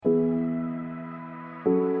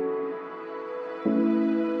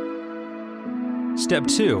Step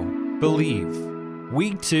 2. Believe.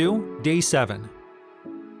 Week 2, Day 7.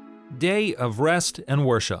 Day of Rest and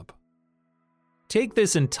Worship. Take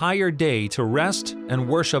this entire day to rest and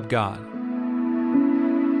worship God.